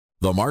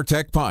The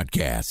MarTech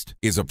Podcast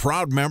is a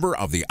proud member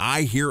of the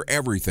I Hear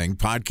Everything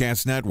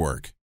Podcast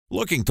Network.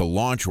 Looking to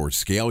launch or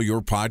scale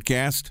your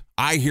podcast?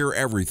 I Hear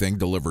Everything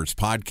delivers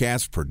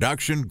podcast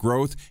production,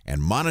 growth,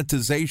 and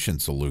monetization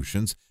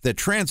solutions that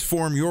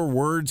transform your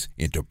words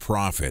into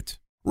profit.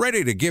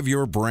 Ready to give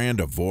your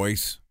brand a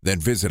voice? Then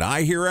visit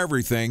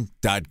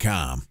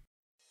iheareverything.com.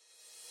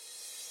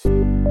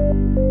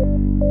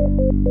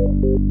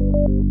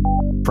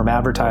 From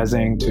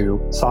advertising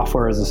to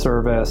software as a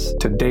service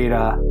to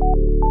data.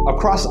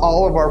 Across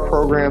all of our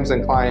programs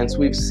and clients,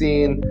 we've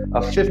seen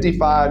a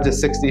 55 to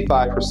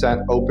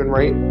 65% open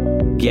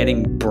rate.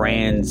 Getting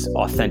brands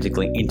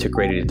authentically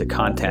integrated into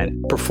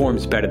content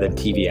performs better than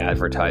TV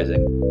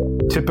advertising.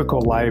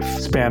 Typical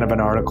lifespan of an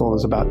article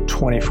is about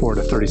 24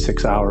 to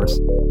 36 hours.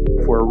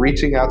 If we're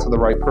reaching out to the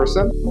right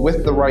person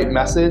with the right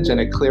message and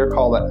a clear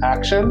call to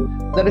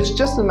action, then it's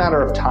just a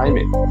matter of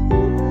timing.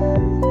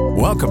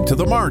 Welcome to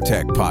the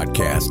MarTech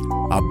Podcast,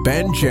 a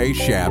Ben J.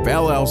 Schaap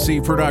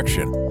LLC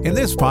production. In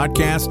this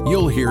podcast,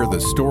 you'll hear the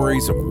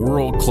stories of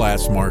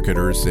world-class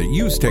marketers that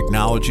use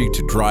technology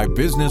to drive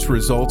business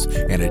results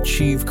and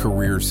achieve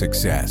career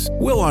success.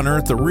 We'll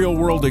unearth the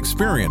real-world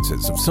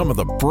experiences of some of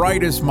the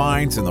brightest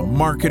minds in the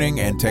marketing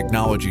and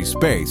technology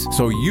space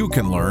so you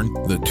can learn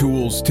the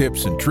tools,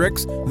 tips, and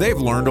tricks they've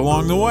learned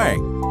along the way.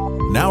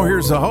 Now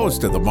here's the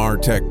host of the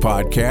MarTech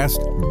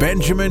Podcast,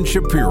 Benjamin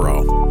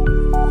Shapiro.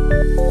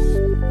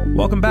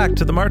 Welcome back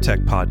to the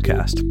MarTech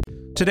Podcast.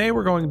 Today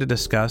we're going to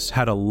discuss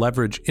how to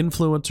leverage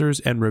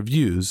influencers and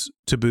reviews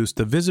to boost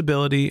the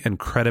visibility and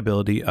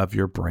credibility of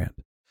your brand.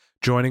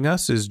 Joining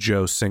us is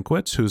Joe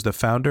Sinkwitz, who's the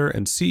founder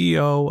and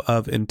CEO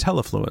of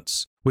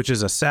Intellifluence, which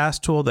is a SaaS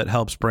tool that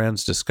helps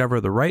brands discover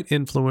the right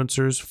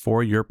influencers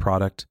for your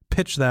product,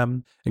 pitch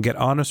them, and get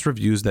honest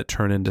reviews that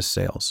turn into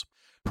sales.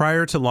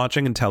 Prior to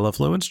launching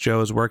Intellifluence, Joe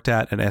has worked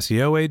at an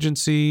SEO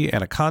agency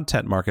and a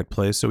content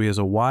marketplace, so he has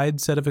a wide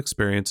set of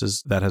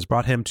experiences that has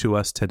brought him to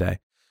us today.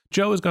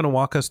 Joe is going to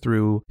walk us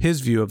through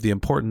his view of the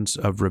importance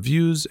of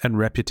reviews and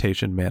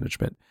reputation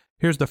management.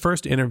 Here's the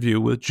first interview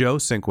with Joe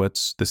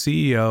Sinkwitz, the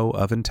CEO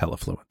of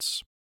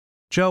Intellifluence.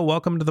 Joe,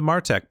 welcome to the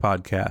MarTech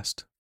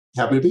Podcast.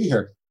 Happy to be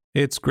here.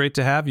 It's great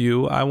to have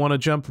you. I want to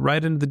jump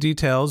right into the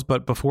details,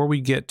 but before we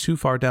get too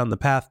far down the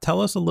path,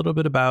 tell us a little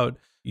bit about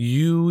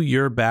you,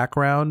 your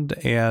background,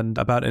 and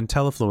about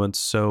Intellifluence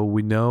so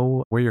we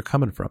know where you're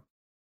coming from.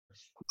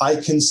 I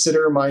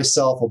consider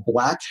myself a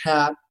black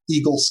hat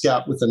Eagle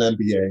Scout with an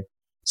MBA.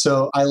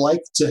 So I like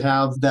to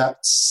have that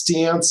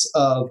stance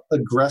of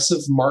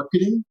aggressive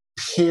marketing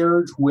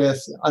paired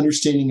with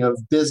understanding of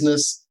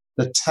business,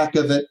 the tech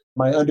of it.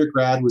 My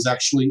undergrad was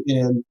actually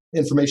in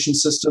information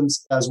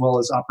systems as well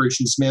as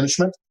operations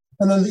management.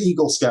 And then the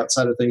Eagle Scout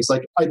side of things.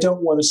 Like, I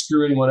don't want to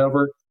screw anyone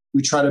over.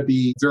 We try to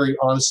be very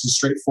honest and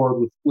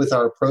straightforward with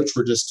our approach.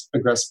 We're just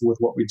aggressive with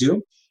what we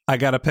do. I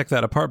got to pick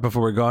that apart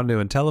before we go on to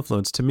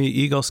Intellifluence. To me,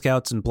 Eagle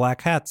Scouts and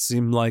Black Hats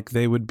seem like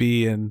they would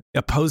be in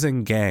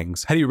opposing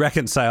gangs. How do you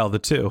reconcile the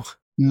two?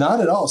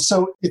 Not at all.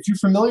 So if you're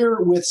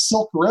familiar with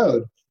Silk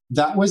Road,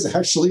 that was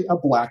actually a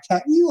Black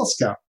Hat Eagle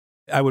Scout.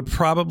 I would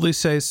probably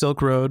say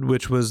Silk Road,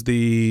 which was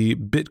the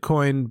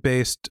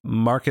Bitcoin-based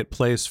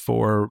marketplace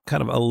for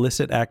kind of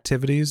illicit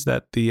activities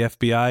that the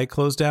FBI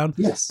closed down.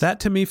 Yes. That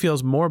to me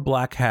feels more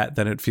Black Hat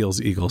than it feels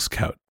Eagle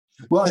Scout.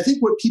 Well, I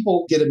think what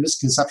people get a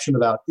misconception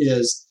about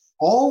is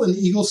all an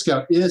Eagle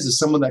Scout is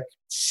someone that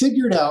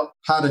figured out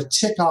how to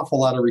tick off a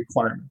lot of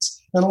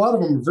requirements. And a lot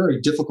of them are very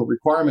difficult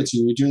requirements,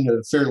 and you're doing it at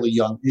a fairly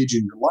young age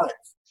in your life.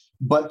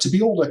 But to be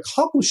able to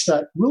accomplish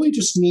that really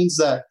just means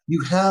that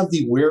you have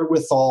the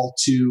wherewithal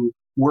to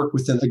work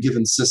within a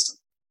given system.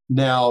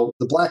 Now,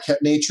 the black hat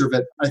nature of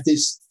it, I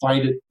just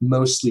find it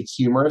mostly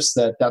humorous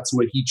that that's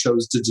what he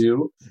chose to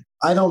do.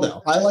 I don't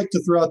know. I like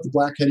to throw out the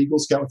black hat Eagle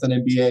Scout with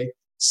an MBA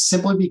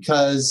simply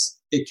because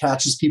it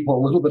catches people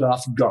a little bit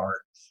off guard.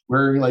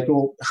 Where you're like,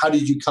 well, how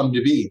did you come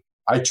to be?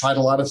 I tried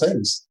a lot of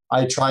things.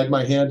 I tried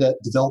my hand at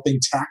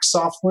developing tax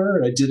software,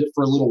 and I did it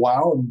for a little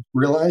while and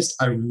realized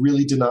I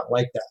really did not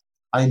like that.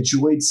 I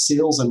enjoyed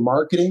sales and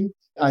marketing.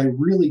 I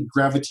really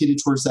gravitated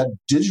towards that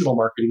digital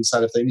marketing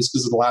side of things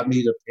because it allowed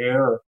me to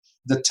pair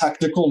the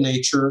technical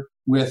nature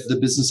with the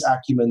business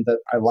acumen that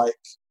I like.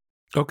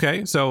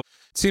 Okay, so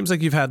it seems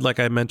like you've had, like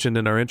I mentioned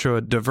in our intro,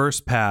 a diverse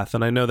path.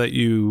 And I know that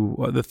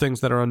the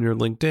things that are on your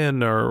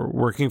LinkedIn are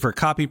working for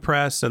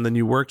CopyPress, and then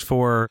you worked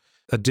for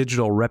a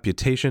digital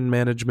reputation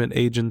management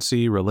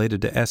agency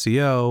related to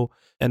SEO,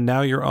 and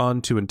now you're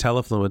on to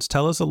Intellifluence.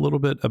 Tell us a little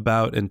bit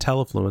about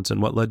Intellifluence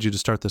and what led you to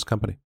start this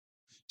company.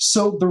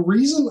 So the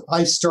reason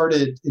I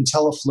started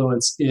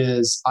Intellifluence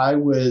is I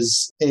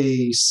was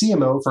a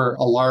CMO for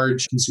a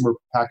large consumer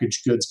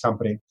packaged goods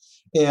company.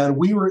 And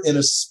we were in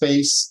a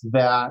space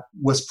that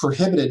was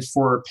prohibited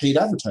for paid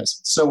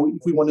advertising. So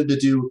if we wanted to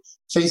do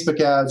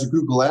Facebook ads or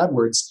Google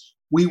AdWords,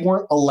 we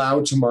weren't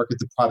allowed to market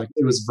the product.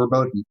 It was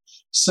verboten.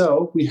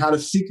 So we had to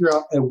figure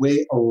out a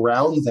way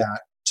around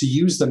that to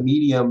use the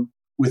medium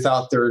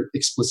without their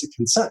explicit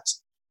consent.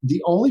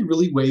 The only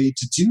really way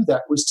to do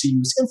that was to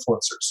use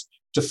influencers,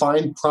 to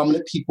find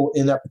prominent people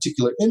in that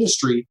particular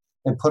industry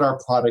and put our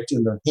product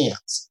in their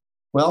hands.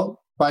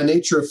 Well, by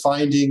nature of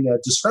finding a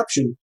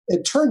disruption,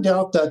 it turned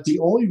out that the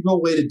only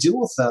real way to deal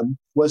with them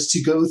was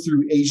to go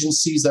through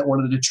agencies that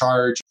wanted to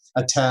charge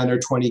a 10 or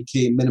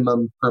 20K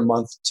minimum per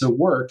month to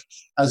work,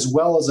 as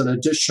well as an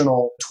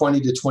additional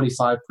 20 to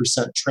 25%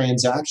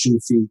 transaction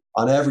fee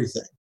on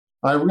everything.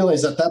 I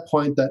realized at that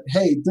point that,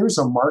 hey, there's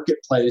a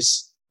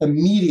marketplace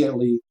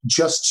immediately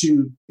just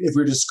to, if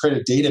we just create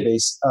a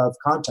database of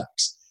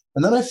contacts.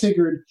 And then I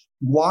figured,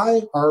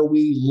 why are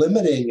we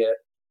limiting it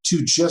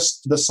to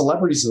just the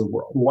celebrities of the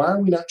world? Why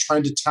are we not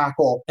trying to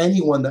tackle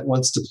anyone that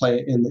wants to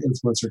play in the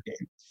influencer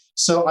game?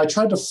 So I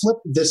tried to flip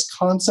this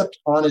concept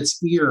on its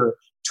ear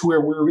to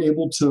where we were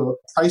able to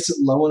price it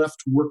low enough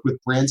to work with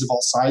brands of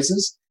all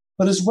sizes,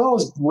 but as well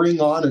as bring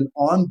on and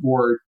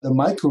onboard the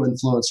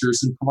micro-influencers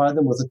and provide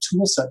them with a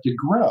tool set to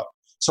grow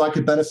so I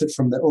could benefit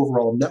from the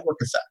overall network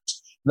effect.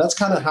 And that's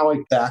kind of how I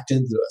backed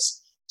into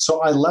this.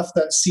 So I left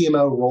that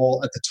CMO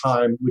role at the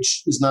time,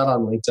 which is not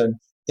on LinkedIn,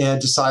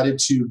 and decided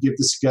to give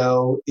this a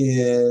go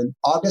in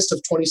August of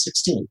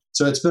 2016.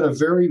 So it's been a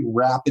very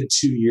rapid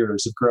 2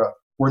 years of growth.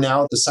 We're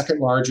now the second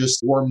largest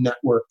warm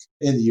network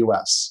in the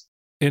US.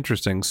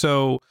 Interesting.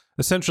 So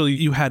essentially,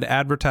 you had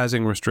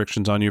advertising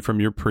restrictions on you from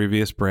your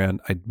previous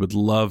brand. I would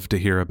love to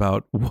hear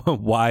about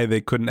why they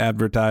couldn't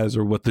advertise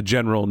or what the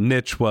general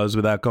niche was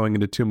without going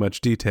into too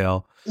much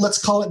detail. Let's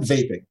call it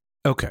vaping.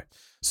 Okay.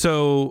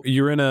 So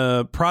you're in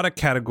a product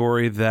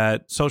category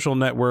that social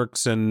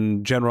networks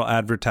and general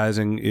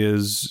advertising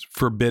is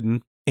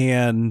forbidden.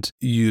 And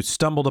you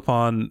stumbled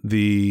upon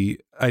the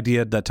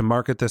idea that to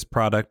market this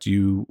product,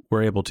 you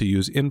were able to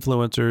use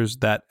influencers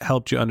that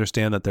helped you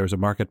understand that there's a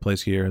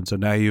marketplace here. And so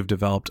now you've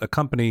developed a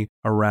company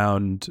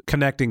around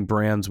connecting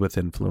brands with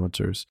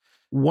influencers.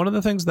 One of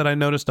the things that I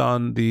noticed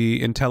on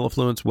the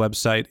IntelliFluence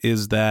website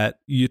is that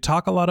you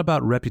talk a lot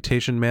about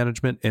reputation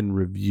management and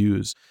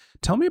reviews.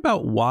 Tell me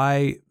about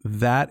why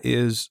that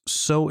is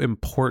so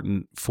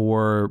important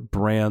for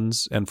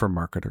brands and for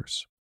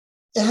marketers.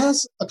 It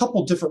has a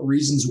couple different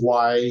reasons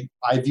why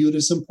I view it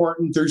as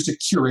important. There's the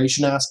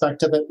curation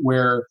aspect of it,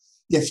 where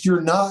if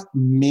you're not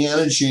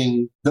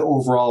managing the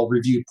overall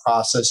review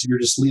process, you're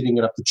just leaving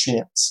it up to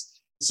chance.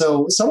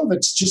 So some of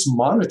it's just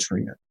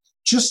monitoring it,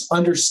 just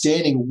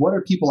understanding what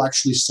are people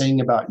actually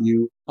saying about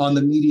you on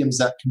the mediums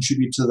that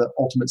contribute to the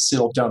ultimate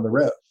sale down the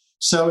road.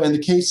 So in the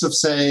case of,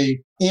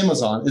 say,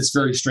 Amazon, it's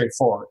very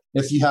straightforward.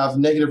 If you have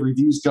negative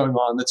reviews going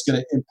on, that's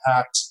going to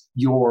impact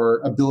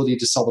your ability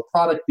to sell the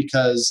product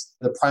because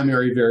the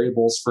primary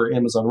variables for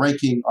Amazon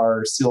ranking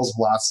are sales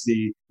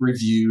velocity,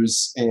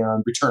 reviews,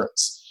 and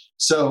returns.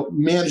 So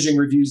managing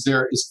reviews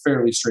there is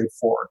fairly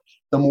straightforward.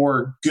 The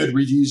more good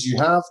reviews you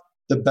have,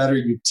 the better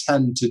you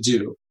tend to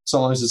do,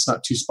 so long as it's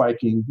not too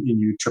spiking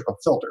and you trip a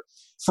filter.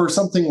 For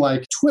something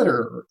like Twitter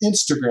or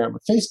Instagram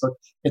or Facebook,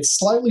 it's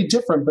slightly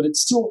different, but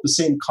it's still the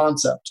same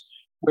concept,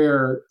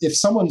 where if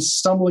someone's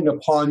stumbling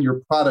upon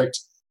your product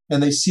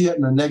and they see it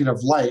in a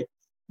negative light,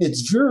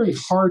 it's very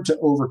hard to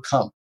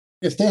overcome.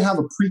 If they have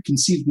a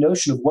preconceived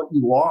notion of what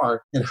you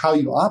are and how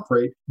you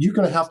operate, you're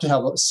going to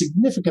have a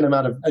significant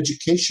amount of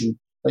education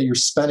that you're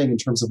spending in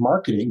terms of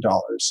marketing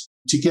dollars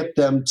to get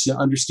them to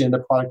understand the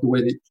product the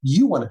way that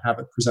you want to have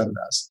it presented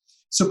as.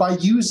 So by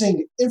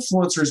using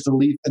influencers to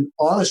leave an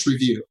honest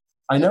review,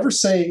 I never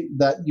say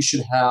that you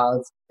should have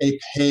a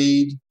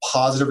paid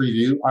positive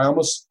review. I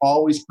almost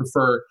always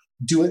prefer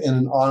do it in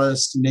an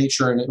honest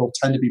nature, and it'll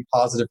tend to be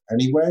positive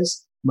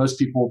anyways. Most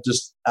people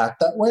just act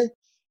that way.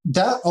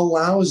 That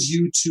allows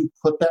you to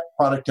put that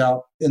product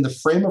out in the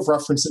frame of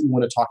reference that you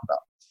want to talk about.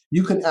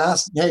 You can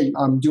ask, hey,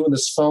 I'm doing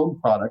this phone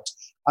product.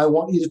 I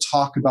want you to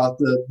talk about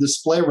the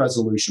display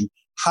resolution.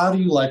 How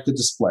do you like the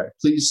display?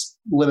 Please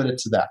limit it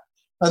to that.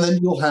 And then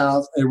you'll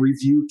have a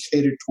review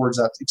catered towards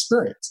that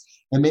experience.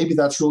 And maybe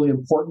that's really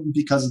important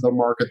because of the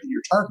market that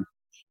you're targeting.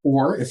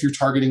 Or if you're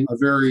targeting a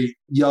very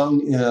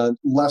young and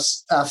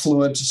less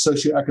affluent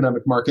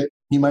socioeconomic market,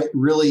 you might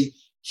really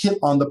hit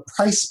on the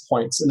price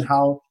points and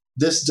how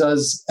this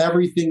does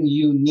everything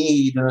you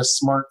need in a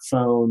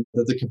smartphone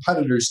that the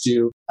competitors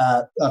do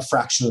at a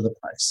fraction of the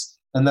price.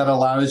 And that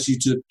allows you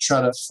to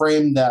try to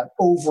frame that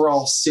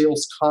overall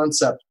sales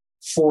concept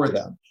for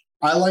them.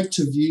 I like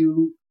to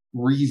view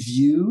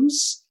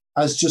reviews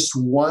as just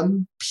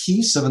one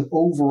piece of an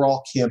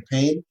overall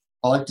campaign.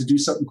 I like to do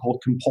something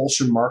called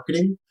compulsion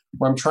marketing,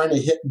 where I'm trying to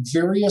hit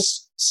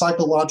various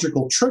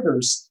psychological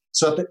triggers.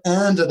 So at the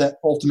end of that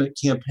ultimate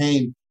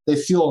campaign, they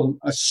feel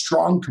a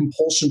strong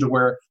compulsion to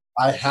where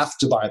I have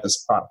to buy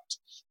this product.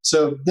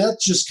 So that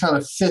just kind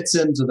of fits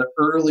into the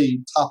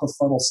early top of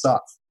funnel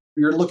stuff.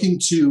 You're looking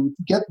to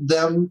get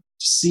them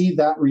to see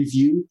that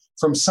review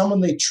from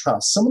someone they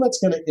trust, someone that's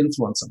going to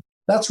influence them.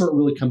 That's where it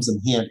really comes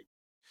in handy.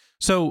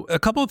 So a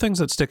couple of things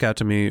that stick out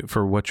to me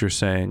for what you're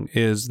saying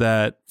is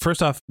that,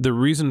 first off, the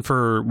reason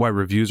for why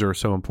reviews are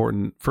so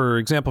important, for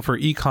example, for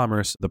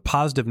e-commerce, the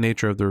positive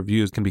nature of the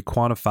reviews can be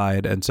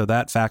quantified. And so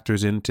that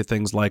factors into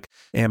things like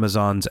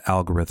Amazon's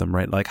algorithm,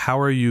 right? Like how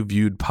are you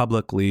viewed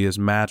publicly is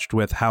matched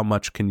with how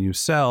much can you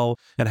sell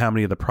and how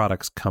many of the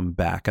products come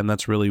back. And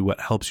that's really what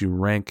helps you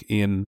rank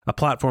in a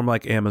platform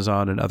like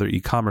Amazon and other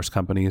e-commerce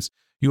companies.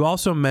 You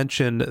also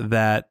mentioned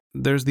that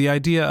there's the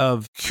idea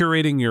of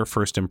curating your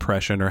first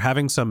impression or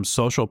having some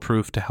social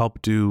proof to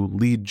help do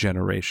lead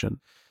generation.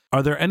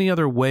 Are there any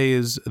other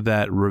ways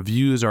that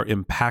reviews are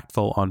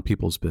impactful on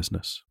people's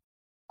business?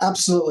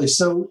 Absolutely.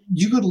 So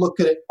you could look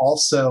at it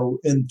also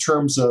in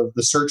terms of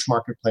the search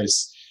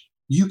marketplace.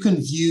 You can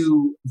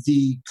view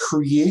the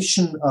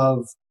creation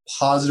of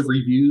positive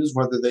reviews,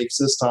 whether they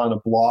exist on a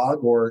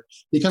blog or,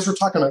 because we're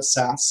talking about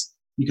SaaS,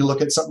 you can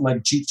look at something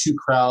like G2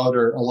 Crowd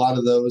or a lot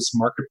of those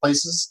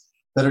marketplaces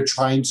that are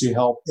trying to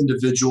help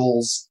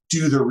individuals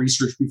do their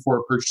research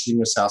before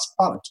purchasing a SaaS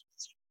product.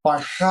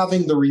 By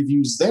having the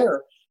reviews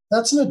there,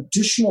 that's an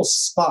additional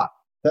spot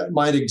that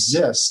might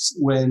exist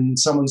when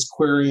someone's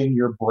querying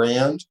your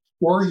brand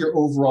or your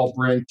overall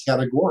brand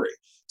category.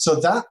 So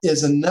that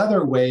is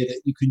another way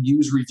that you can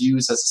use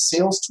reviews as a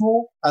sales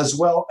tool, as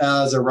well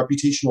as a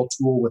reputational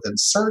tool within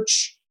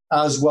search,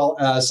 as well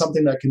as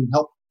something that can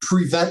help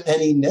prevent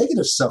any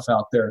negative stuff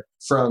out there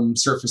from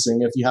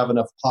surfacing if you have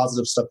enough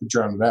positive stuff to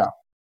drown it out.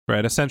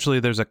 Right. Essentially,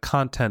 there's a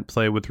content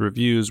play with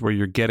reviews where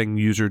you're getting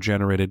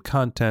user-generated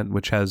content,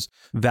 which has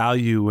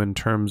value in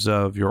terms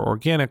of your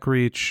organic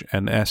reach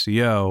and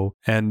SEO,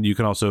 and you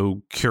can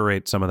also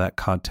curate some of that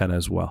content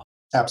as well.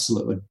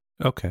 Absolutely.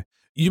 Okay.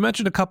 You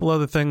mentioned a couple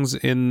other things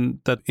in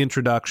that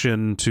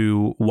introduction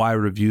to why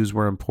reviews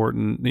were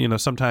important.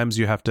 Sometimes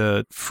you have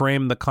to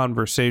frame the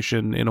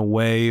conversation in a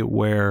way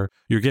where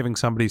you're giving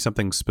somebody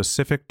something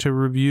specific to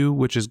review,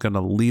 which is going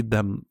to lead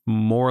them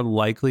more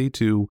likely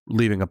to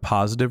leaving a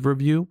positive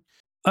review.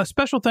 A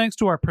special thanks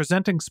to our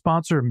presenting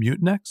sponsor,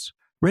 Mutinex.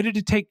 Ready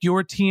to take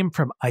your team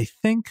from I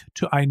think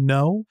to I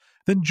know?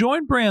 Then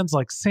join brands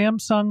like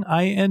Samsung,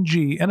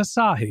 ING, and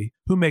Asahi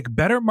who make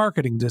better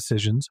marketing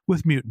decisions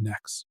with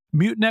Mutinex.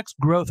 Mutinex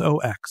Growth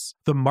OS,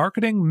 the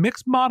marketing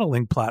mix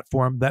modeling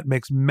platform that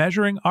makes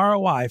measuring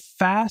ROI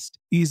fast,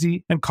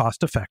 easy, and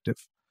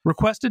cost-effective.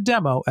 Request a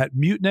demo at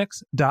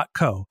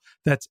mutinex.co.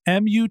 That's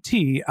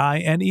MUTINEX.co.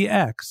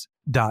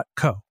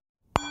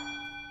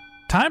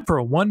 Time for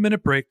a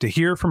 1-minute break to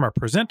hear from our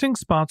presenting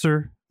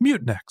sponsor,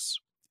 Mutinex.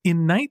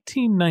 In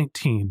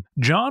 1919,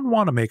 John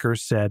Wanamaker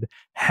said,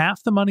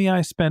 "Half the money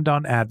I spend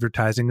on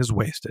advertising is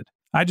wasted.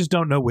 I just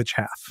don't know which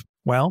half."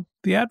 Well,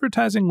 the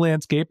advertising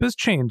landscape has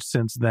changed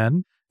since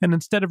then, and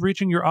instead of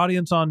reaching your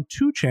audience on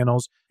 2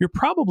 channels, you're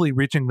probably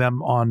reaching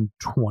them on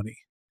 20.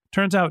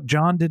 Turns out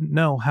John didn't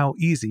know how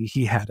easy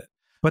he had it.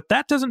 But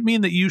that doesn't mean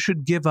that you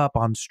should give up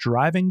on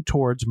striving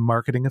towards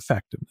marketing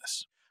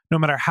effectiveness. No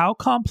matter how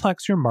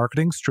complex your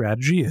marketing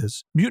strategy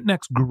is,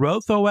 Mutinex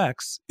Growth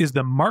OS is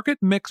the market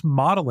mix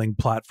modeling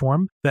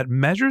platform that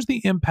measures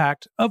the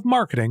impact of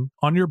marketing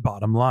on your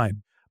bottom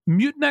line.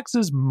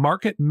 Mutinex's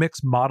market mix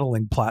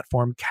modeling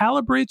platform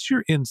calibrates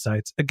your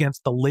insights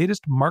against the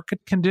latest market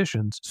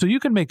conditions so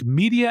you can make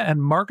media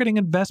and marketing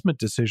investment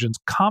decisions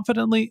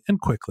confidently and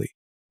quickly.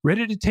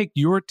 Ready to take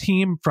your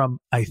team from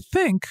I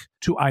think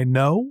to I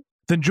know?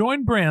 Then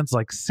join brands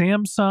like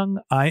Samsung,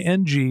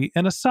 ING,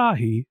 and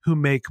Asahi who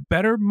make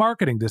better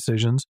marketing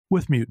decisions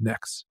with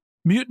Mutinex.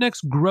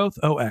 Mutinex Growth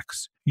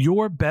OS.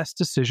 Your best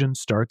decision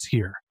starts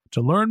here. To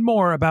learn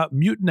more about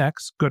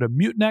Mutinex, go to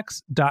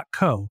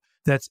mutinex.co.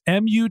 That's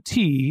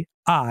MUTINEX.co.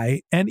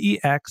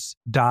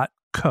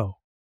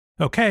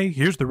 Okay,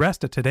 here's the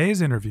rest of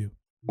today's interview.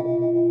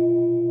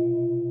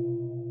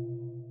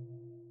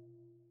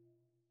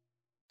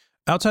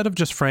 Outside of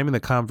just framing the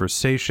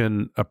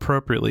conversation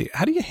appropriately,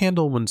 how do you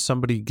handle when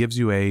somebody gives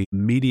you a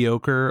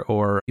mediocre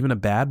or even a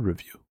bad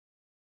review?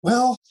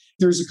 Well,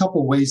 there's a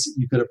couple ways that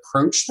you could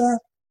approach that.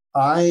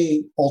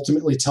 I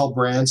ultimately tell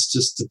brands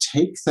just to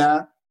take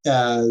that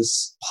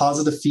as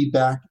positive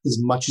feedback as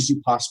much as you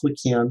possibly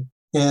can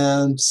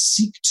and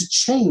seek to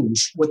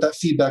change what that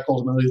feedback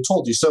ultimately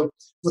told you. So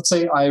let's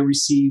say I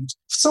received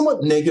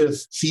somewhat negative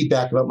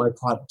feedback about my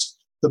product.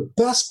 The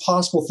best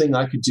possible thing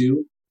I could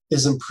do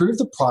is improve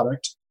the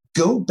product,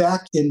 go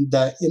back in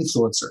that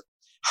influencer,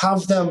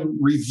 have them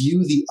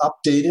review the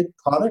updated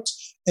product,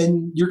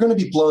 and you're going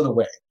to be blown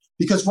away.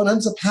 Because what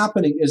ends up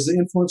happening is the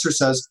influencer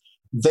says,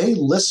 they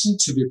listen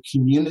to their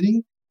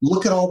community,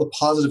 look at all the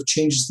positive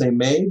changes they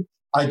made.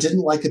 I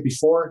didn't like it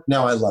before,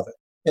 now I love it.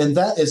 And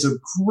that is a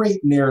great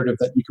narrative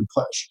that you can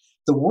push.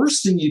 The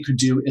worst thing you could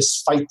do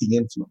is fight the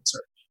influencer.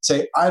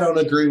 Say, I don't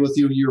agree with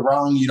you, you're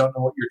wrong, you don't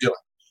know what you're doing.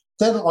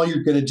 Then all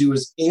you're going to do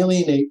is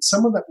alienate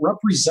someone that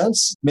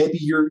represents maybe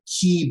your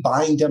key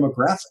buying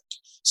demographic.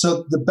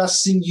 So the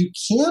best thing you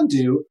can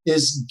do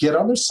is get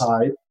on their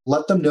side,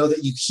 let them know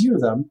that you hear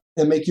them,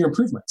 and make your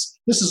improvements.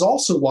 This is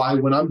also why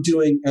when I'm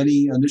doing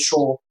any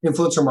initial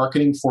influencer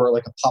marketing for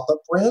like a pop-up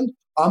brand,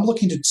 I'm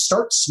looking to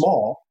start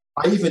small.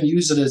 I even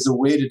use it as a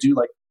way to do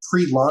like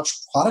pre-launch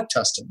product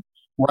testing,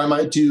 where I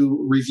might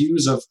do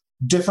reviews of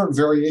different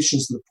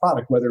variations of the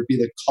product, whether it be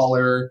the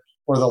color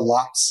or the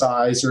lot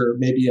size or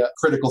maybe a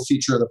critical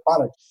feature of the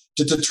product,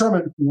 to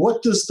determine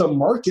what does the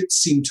market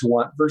seem to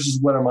want versus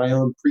what are my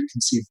own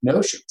preconceived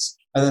notions.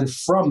 And then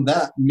from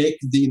that, make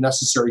the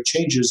necessary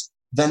changes,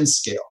 then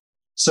scale.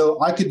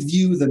 So I could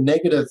view the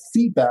negative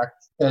feedback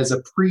as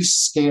a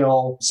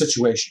pre-scale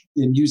situation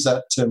and use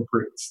that to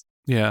improve.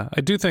 Yeah,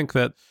 I do think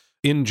that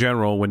in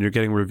general, when you're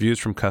getting reviews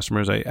from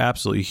customers, I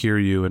absolutely hear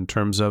you in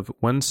terms of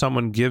when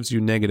someone gives you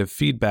negative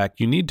feedback,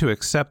 you need to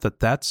accept that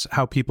that's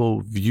how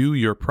people view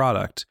your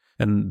product.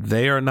 And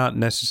they are not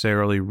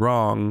necessarily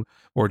wrong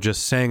or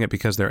just saying it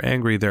because they're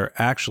angry. They're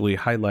actually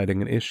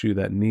highlighting an issue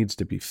that needs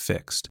to be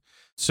fixed.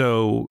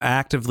 So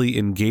actively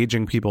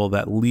engaging people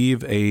that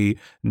leave a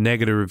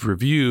negative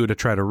review to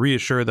try to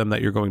reassure them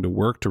that you're going to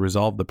work to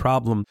resolve the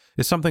problem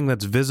is something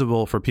that's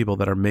visible for people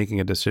that are making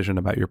a decision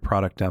about your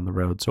product down the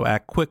road. So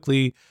act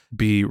quickly,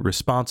 be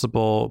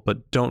responsible,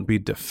 but don't be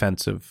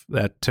defensive.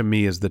 That to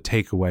me is the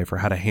takeaway for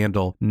how to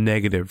handle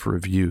negative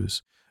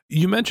reviews.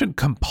 You mentioned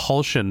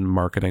compulsion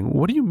marketing.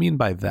 What do you mean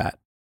by that?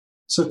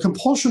 So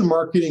compulsion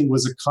marketing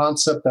was a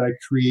concept that I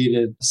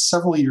created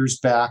several years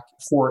back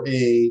for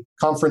a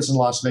conference in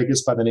Las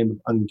Vegas by the name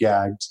of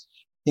Ungagged.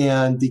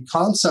 And the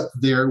concept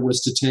there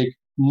was to take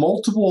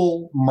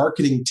multiple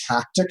marketing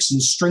tactics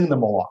and string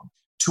them along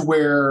to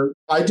where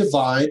I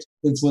divide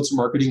influencer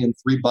marketing in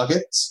 3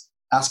 buckets: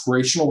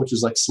 aspirational, which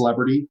is like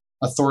celebrity,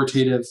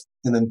 authoritative,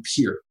 and then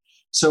peer.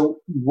 So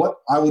what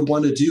I would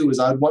want to do is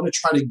I would want to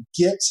try to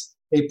get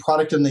a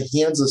product in the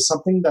hands of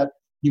something that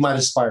you might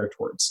aspire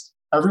towards.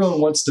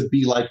 Everyone wants to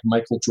be like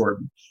Michael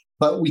Jordan,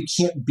 but we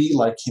can't be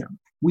like him.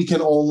 We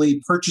can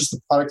only purchase the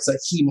products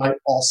that he might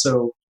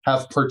also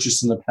have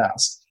purchased in the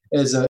past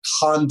as a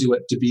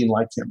conduit to being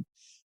like him.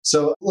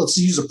 So let's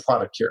use a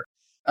product here.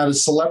 At a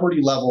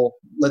celebrity level,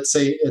 let's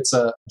say it's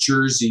a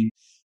jersey.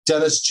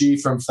 Dennis G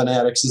from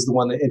Fanatics is the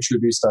one that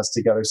introduced us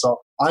together. So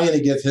I'm going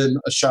to give him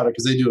a shout out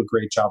because they do a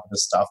great job with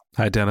this stuff.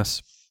 Hi,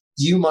 Dennis.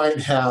 You might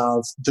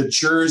have the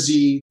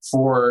jersey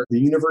for the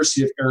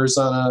University of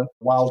Arizona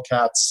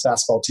Wildcats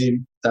basketball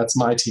team. That's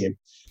my team.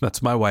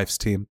 That's my wife's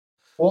team.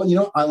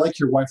 Well, I like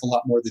your wife a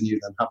lot more than you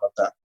then. How about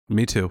that?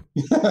 Me too.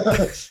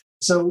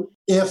 So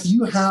if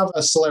you have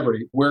a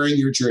celebrity wearing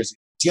your jersey,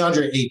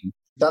 DeAndre Ayton,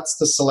 that's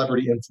the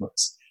celebrity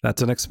influence.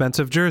 That's an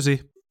expensive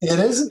jersey. It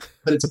isn't,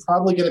 but it's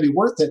probably going to be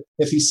worth it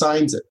if he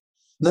signs it.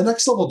 The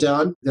next level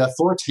down, the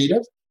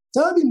authoritative,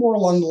 that would be more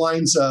along the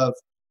lines of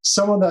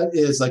someone that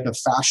is like a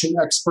fashion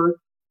expert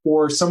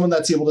or someone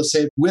that's able to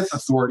say with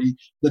authority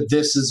that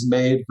this is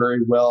made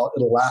very well.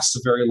 It'll last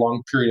a very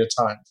long period of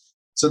time.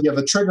 So you have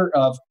a trigger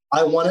of,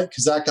 I want it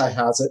because that guy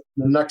has it.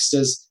 And the next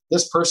is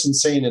this person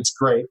saying it's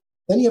great.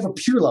 Then you have a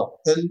peer level.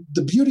 And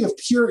the beauty of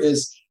peer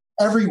is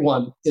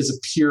everyone is a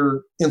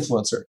peer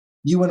influencer.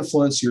 You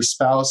influence your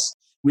spouse.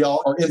 We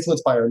all are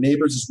influenced by our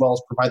neighbors as well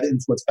as provide the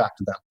influence back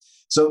to them.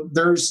 So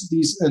there's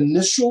these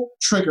initial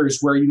triggers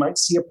where you might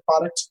see a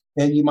product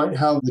and you might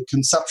have the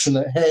conception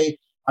that, hey,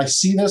 I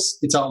see this,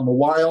 it's out in the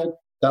wild,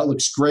 that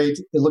looks great,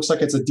 it looks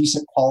like it's a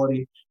decent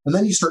quality. And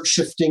then you start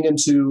shifting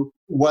into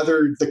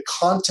whether the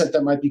content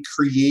that might be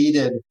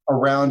created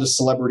around a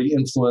celebrity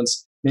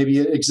influence, maybe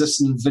it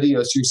exists in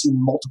videos, so you see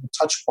multiple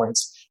touch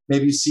points.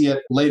 Maybe you see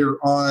it later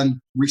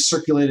on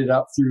recirculated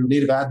out through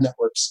native ad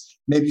networks.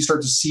 Maybe you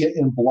start to see it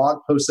in blog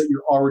posts that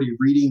you're already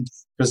reading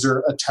because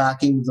they're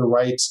attacking the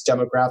right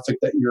demographic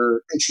that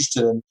you're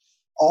interested in.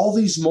 All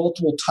these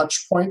multiple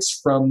touch points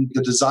from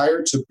the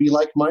desire to be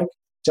like Mike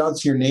down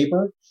to your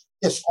neighbor.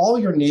 If all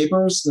your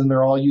neighbors, then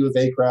they're all U of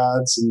A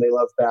grads and they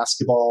love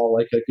basketball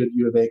like a good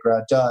U of A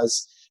grad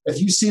does. If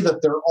you see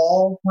that they're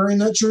all wearing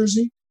that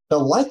jersey, the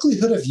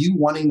likelihood of you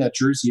wanting that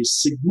jersey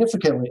is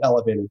significantly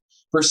elevated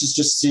versus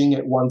just seeing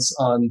it once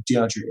on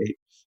DeAndre Ayton.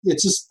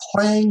 It's just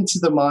playing to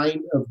the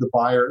mind of the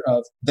buyer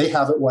of they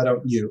have it, why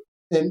don't you?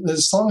 And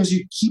as long as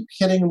you keep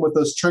hitting them with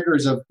those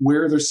triggers of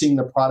where they're seeing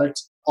the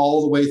product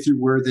all the way through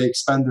where they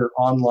expend their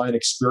online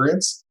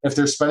experience, if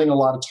they're spending a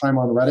lot of time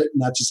on Reddit and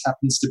that just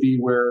happens to be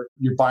where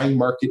your buying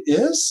market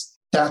is,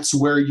 that's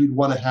where you'd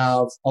want to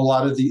have a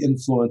lot of the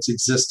influence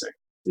existing.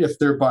 If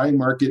their buying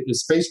market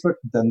is Facebook,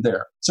 then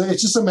there. So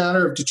it's just a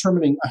matter of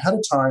determining ahead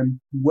of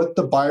time what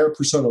the buyer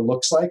persona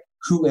looks like,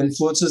 who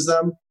influences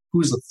them,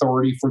 who's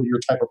authority for your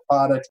type of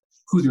product,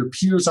 who their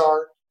peers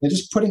are, and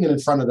just putting it in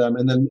front of them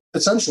and then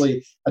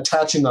essentially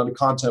attaching on a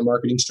content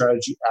marketing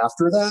strategy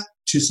after that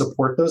to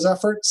support those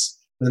efforts.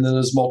 And then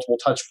those multiple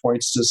touch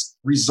points just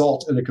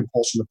result in a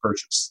compulsion to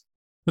purchase.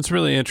 That's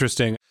really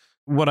interesting.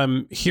 What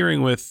I'm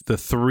hearing with the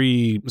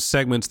 3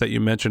 segments that you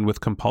mentioned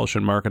with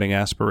compulsion marketing,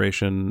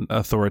 aspiration,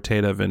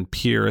 authoritative, and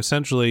peer,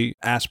 essentially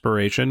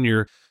aspiration,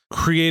 you're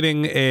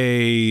creating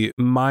a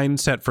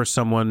mindset for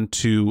someone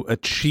to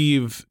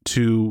achieve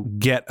to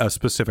get a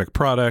specific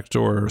product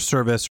or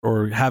service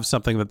or have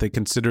something that they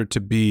consider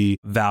to be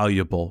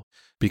valuable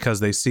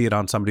because they see it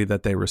on somebody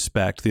that they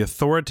respect. The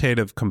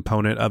authoritative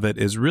component of it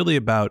is really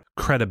about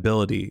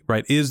credibility,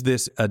 right? Is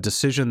this a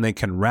decision they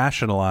can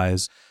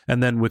rationalize?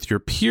 And then with your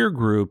peer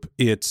group,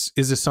 is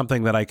this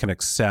something that I can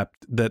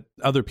accept that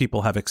other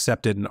people have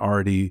accepted and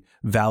already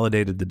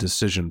validated the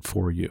decision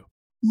for you?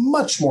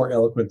 Much more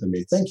eloquent than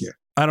me. Thank you.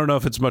 I don't know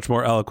if it's much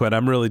more eloquent.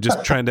 I'm really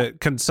just trying to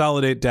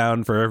consolidate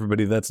down for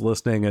everybody that's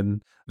listening,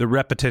 and the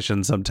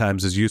repetition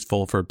sometimes is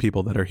useful for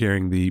people that are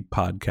hearing the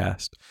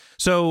podcast.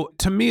 So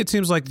to me, it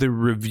seems like the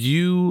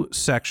review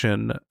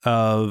section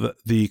of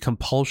the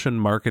compulsion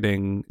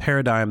marketing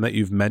paradigm that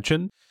you've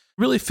mentioned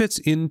really fits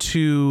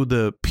into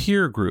the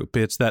peer group.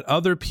 It's that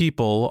other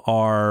people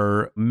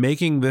are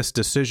making this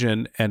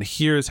decision and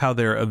here's how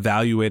they're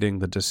evaluating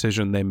the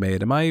decision they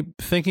made. Am I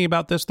thinking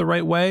about this the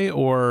right way,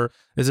 or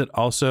is it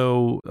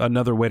also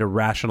another way to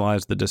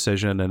rationalize the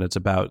decision and it's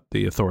about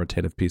the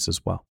authoritative piece as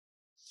well?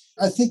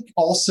 I think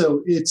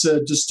also it's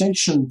a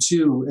distinction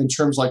too in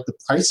terms like the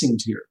pricing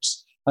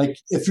tiers. Like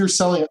if you're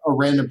selling a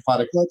random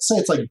product, let's say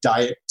it's like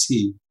diet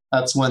tea.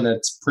 That's one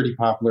that's pretty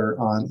popular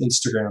on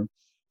Instagram.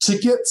 To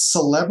get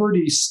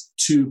celebrities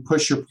to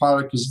push your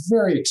product is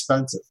very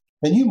expensive.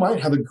 And you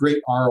might have a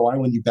great ROI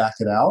when you back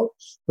it out,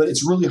 but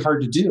it's really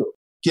hard to do.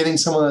 Getting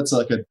someone that's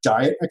like a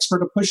diet expert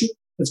to push it,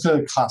 it's going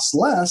to cost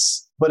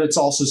less, but it's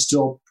also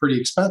still pretty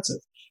expensive.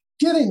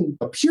 Getting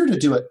a peer to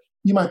do it,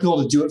 you might be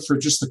able to do it for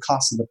just the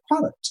cost of the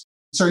product.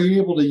 So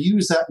you're able to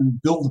use that and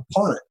build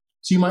upon it.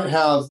 So you might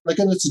have,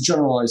 again, it's a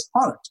generalized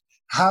product.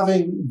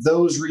 Having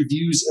those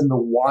reviews in the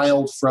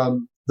wild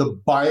from the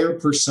buyer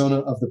persona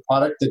of the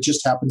product that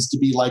just happens to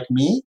be like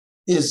me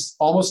is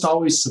almost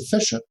always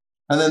sufficient.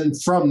 And then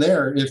from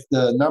there, if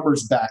the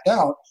numbers back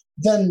out,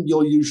 then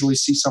you'll usually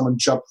see someone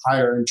jump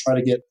higher and try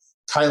to get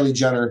Kylie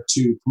Jenner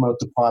to promote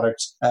the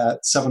product at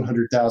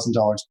 $700,000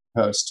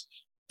 per post.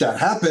 That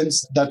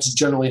happens. That's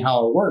generally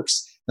how it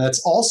works.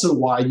 That's also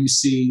why you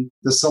see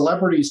the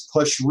celebrities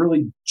push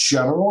really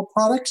general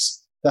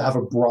products that have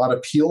a broad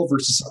appeal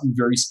versus something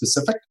very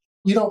specific.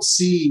 You don't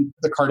see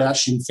the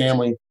Kardashian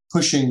family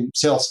pushing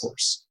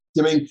Salesforce.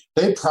 I mean,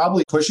 they're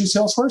probably pushing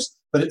Salesforce,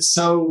 but it's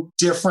so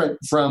different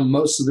from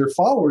most of their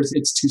followers,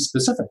 it's too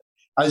specific.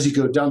 As you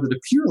go down to the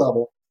peer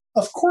level,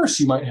 of course,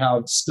 you might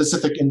have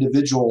specific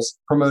individuals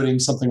promoting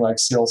something like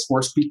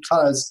Salesforce,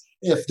 because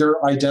if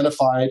they're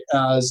identified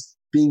as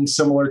being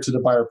similar to the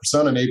buyer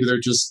persona, maybe they're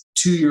just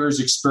 2 years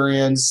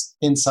experience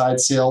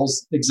inside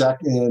sales exec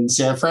in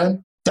San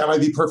Fran, that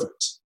might be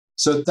perfect.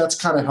 So that's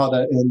kind of how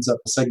that ends up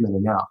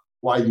segmenting out,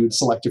 why you'd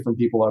select different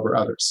people over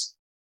others.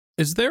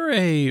 Is there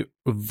a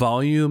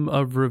volume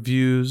of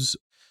reviews?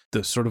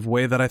 The sort of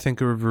way that I think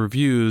of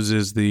reviews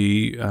is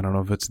I don't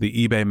know if it's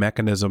the eBay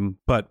mechanism,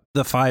 but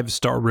the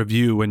 5-star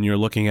review, when you're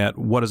looking at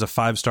what does a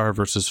 5-star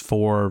versus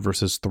 4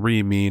 versus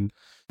 3 mean?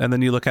 And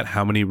then you look at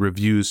how many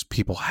reviews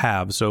people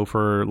have. So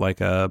for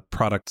like a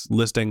product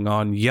listing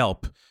on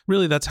Yelp,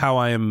 really that's how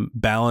I am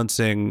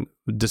balancing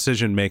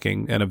decision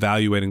making and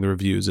evaluating the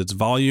reviews. It's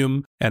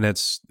volume and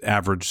it's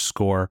average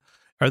score.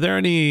 Are there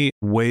any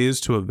ways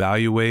to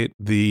evaluate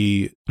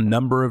the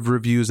number of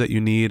reviews that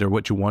you need or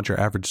what you want your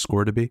average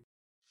score to be?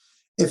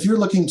 If you're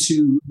looking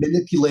to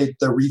manipulate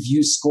the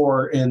review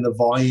score and the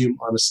volume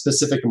on a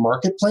specific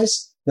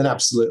marketplace, then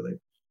absolutely.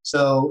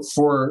 So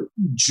for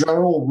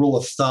general rule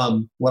of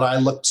thumb, what I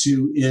look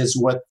to is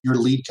what your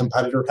lead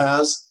competitor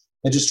has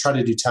and just try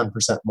to do 10%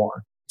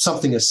 more.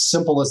 Something as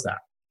simple as that.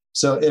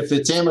 So if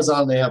it's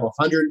Amazon, they have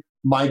 100.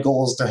 My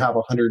goal is to have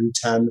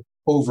 110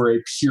 over a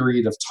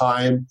period of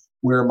time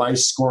where my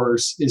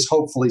scores is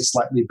hopefully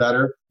slightly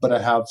better, but I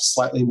have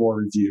slightly more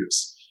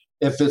reviews.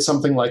 If it's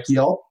something like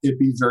Yelp, it'd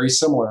be very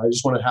similar. I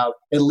just want to have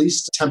at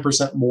least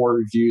 10% more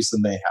reviews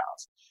than they have.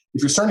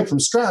 If you're starting from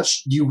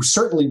scratch, you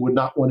certainly would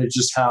not want to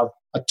just have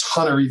a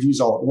ton of reviews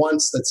all at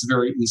once. That's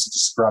very easy to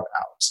scrub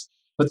out.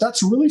 But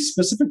that's really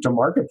specific to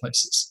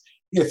marketplaces.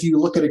 If you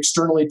look at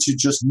externally to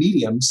just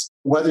mediums,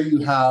 whether you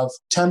have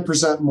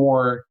 10%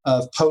 more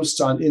of posts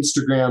on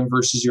Instagram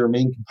versus your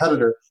main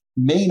competitor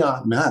may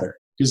not matter,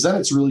 because then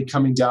it's really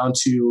coming down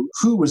to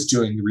who was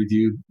doing the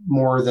review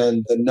more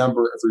than the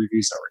number of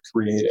reviews that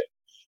were created.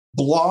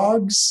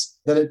 Blogs,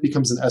 then it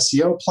becomes an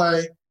SEO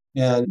play,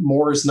 and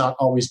more is not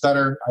always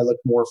better. I look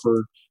more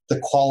for the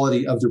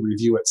quality of the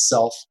review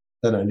itself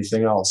than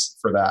anything else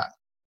for that.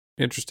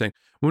 Interesting.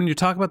 When you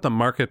talk about the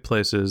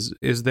marketplaces,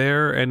 is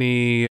there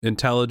any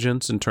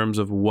intelligence in terms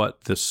of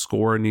what the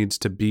score needs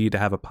to be to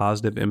have a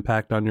positive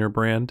impact on your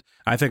brand?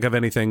 I think of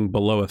anything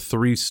below a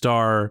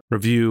 3-star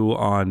review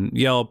on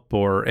Yelp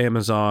or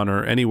Amazon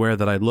or anywhere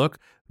that I look,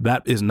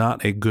 that is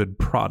not a good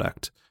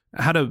product.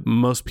 How do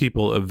most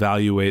people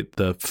evaluate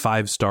the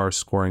 5-star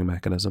scoring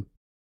mechanism?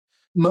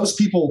 Most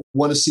people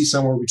want to see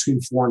somewhere between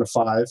 4 and a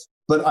 5.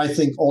 But I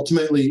think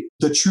ultimately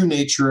the true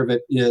nature of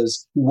it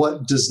is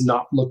what does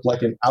not look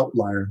like an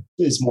outlier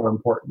is more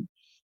important.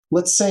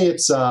 Let's say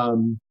it's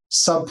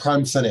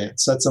subprime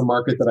finance. That's a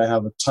market that I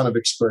have a ton of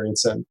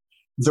experience in.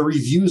 The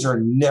reviews are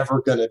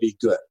never going to be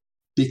good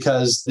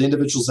because the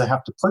individuals that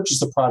have to purchase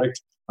the product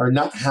are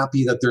not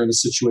happy that they're in a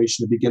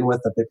situation to begin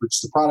with, that they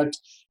purchased the product.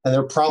 And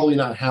they're probably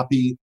not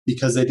happy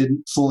because they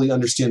didn't fully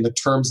understand the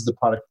terms of the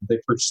product that they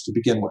purchased to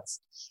begin with.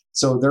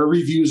 So their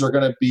reviews are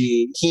going to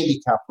be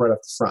handicapped right up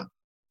the front.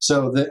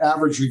 So the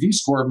average review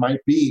score might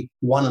be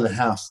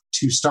 1.5,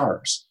 2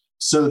 stars.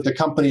 So the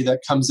company that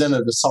comes in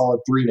at a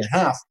solid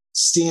 3.5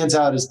 stands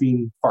out as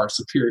being far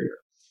superior.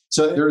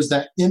 So there's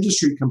that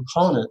industry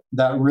component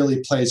that really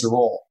plays a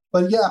role.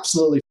 But yeah,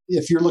 absolutely.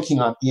 If you're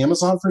looking on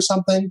Amazon for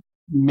something,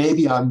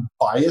 maybe I'm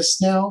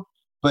biased now,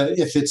 but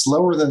if it's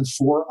lower than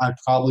 4, I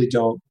probably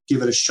don't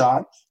give it a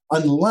shot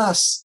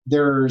unless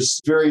there's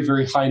very,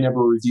 very high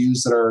number of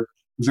reviews that are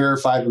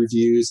verified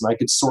reviews, and I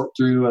could sort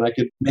through and I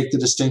could make the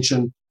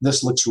distinction,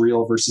 this looks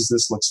real versus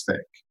this looks fake.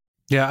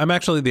 Yeah, I'm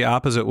actually the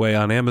opposite way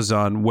on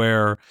Amazon,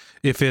 where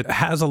if it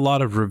has a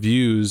lot of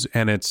reviews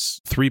and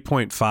it's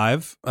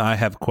 3.5, I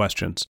have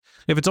questions.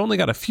 If it's only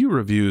got a few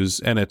reviews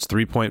and it's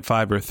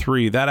 3.5 or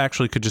 3, that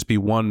actually could just be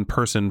one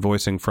person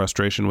voicing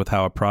frustration with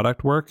how a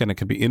product works, and it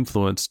can be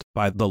influenced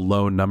by the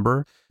low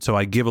number. So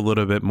I give a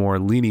little bit more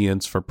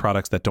lenience for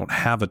products that don't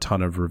have a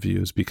ton of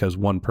reviews, because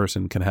one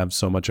person can have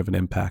so much of an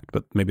impact,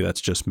 but maybe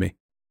that's just me.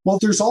 Well,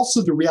 there's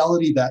also the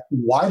reality that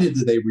why did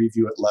they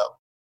review it low?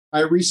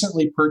 I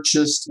recently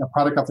purchased a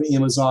product off of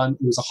Amazon.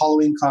 It was a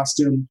Halloween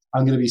costume.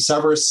 I'm going to be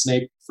Severus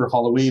Snape for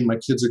Halloween. My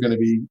kids are going to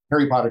be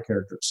Harry Potter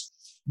characters.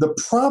 The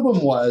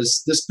problem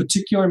was this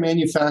particular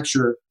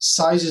manufacturer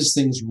sizes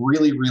things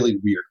really, really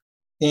weird.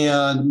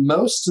 And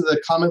most of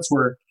the comments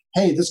were,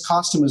 hey, this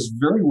costume is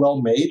very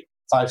well made,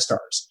 5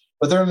 stars.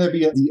 But then there'd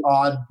be the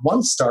odd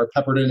 1 star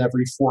peppered in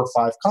every 4 or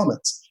 5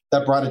 comments.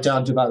 That brought it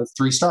down to about a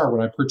 3 star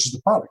when I purchased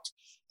the product.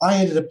 I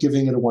ended up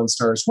giving it a 1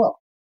 star as well,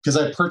 because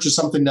I purchased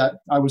something that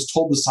I was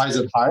told the size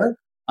of higher.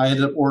 I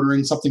ended up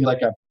ordering something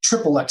like a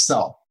triple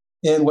XL.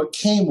 And what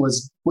came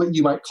was what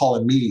you might call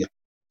a medium.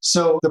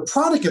 So the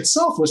product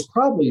itself was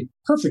probably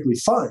perfectly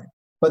fine,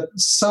 but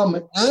some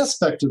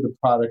aspect of the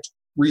product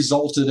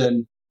resulted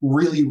in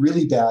really,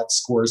 really bad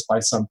scores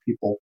by some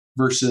people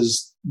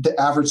versus the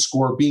average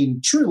score being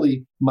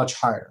truly much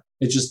higher.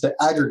 It's just the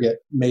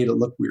aggregate made it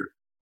look weird.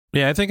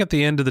 Yeah, I think at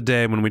the end of the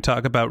day, when we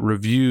talk about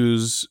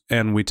reviews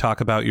and we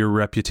talk about your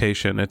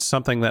reputation, it's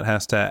something that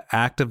has to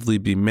actively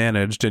be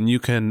managed, and you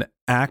can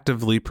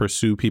actively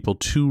pursue people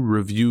to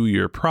review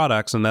your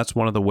products, and that's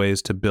one of the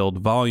ways to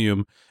build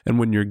volume. And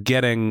when you're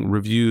getting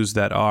reviews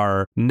that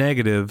are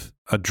negative,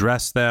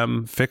 address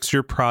them, fix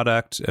your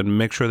product, and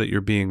make sure that you're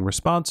being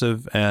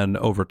responsive, and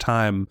over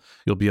time,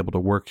 you'll be able to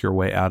work your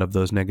way out of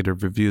those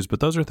negative reviews. But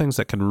those are things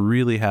that can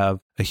really have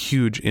a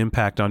huge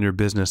impact on your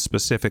business,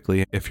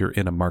 specifically if you're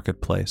in a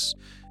marketplace.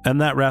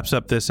 And that wraps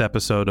up this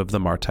episode of the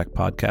Martech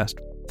Podcast.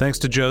 Thanks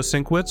to Joe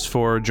Sinkwitz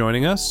for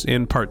joining us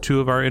in part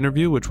 2 of our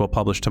interview, which we'll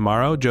publish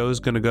tomorrow.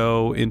 Joe's going to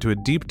go into a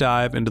deep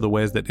dive into the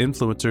ways that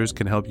influencers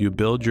can help you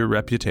build your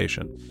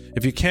reputation.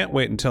 If you can't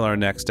wait until our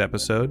next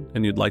episode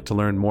and you'd like to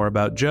learn more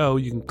about Joe,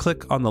 you can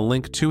click on the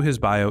link to his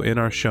bio in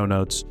our show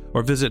notes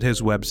or visit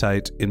his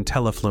website,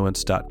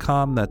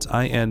 intellifluence.com. That's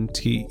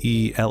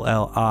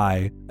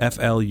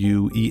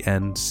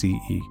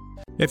INTELLIFLUENCE.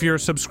 If you're a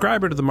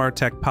subscriber to the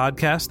Martech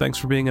Podcast, thanks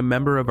for being a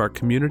member of our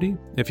community.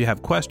 If you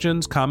have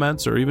questions,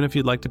 comments, or even if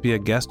you'd like to be a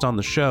guest on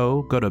the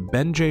show, go to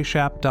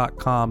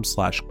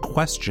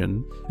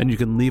benjshap.com/question, and you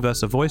can leave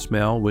us a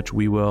voicemail, which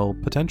we will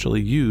potentially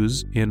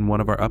use in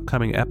one of our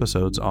upcoming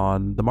episodes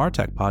on the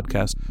Martech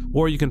Podcast.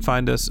 Or you can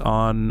find us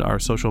on our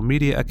social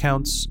media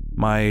accounts.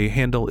 My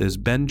handle is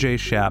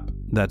benjshap.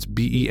 That's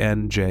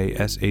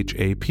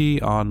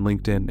BENJSHAP on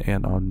LinkedIn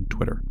and on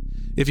Twitter.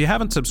 If you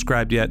haven't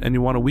subscribed yet and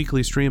you want a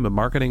weekly stream of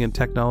marketing and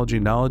technology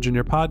knowledge in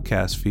your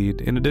podcast feed,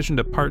 in addition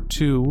to part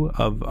 2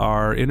 of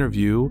our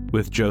interview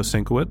with Joe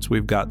Sinkwitz,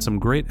 we've got some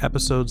great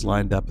episodes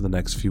lined up in the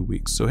next few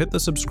weeks. So hit the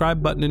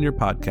subscribe button in your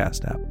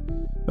podcast app.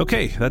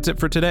 Okay, that's it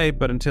for today,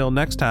 but until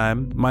next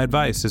time, my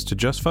advice is to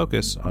just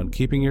focus on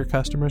keeping your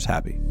customers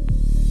happy.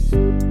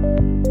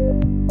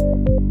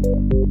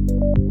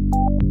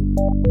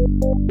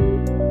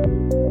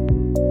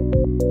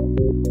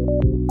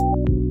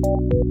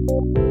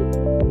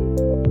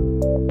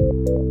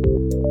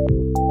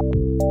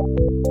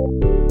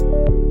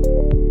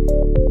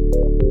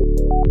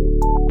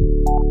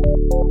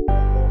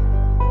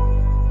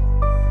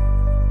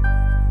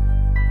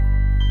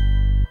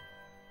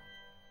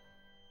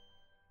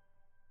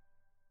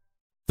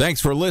 Thanks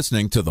for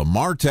listening to the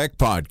Martech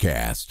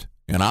Podcast,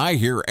 an I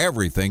Hear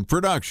Everything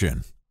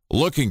production.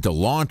 Looking to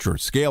launch or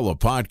scale a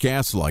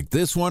podcast like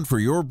this one for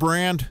your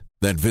brand?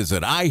 Then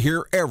visit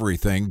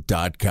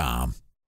iheareverything.com.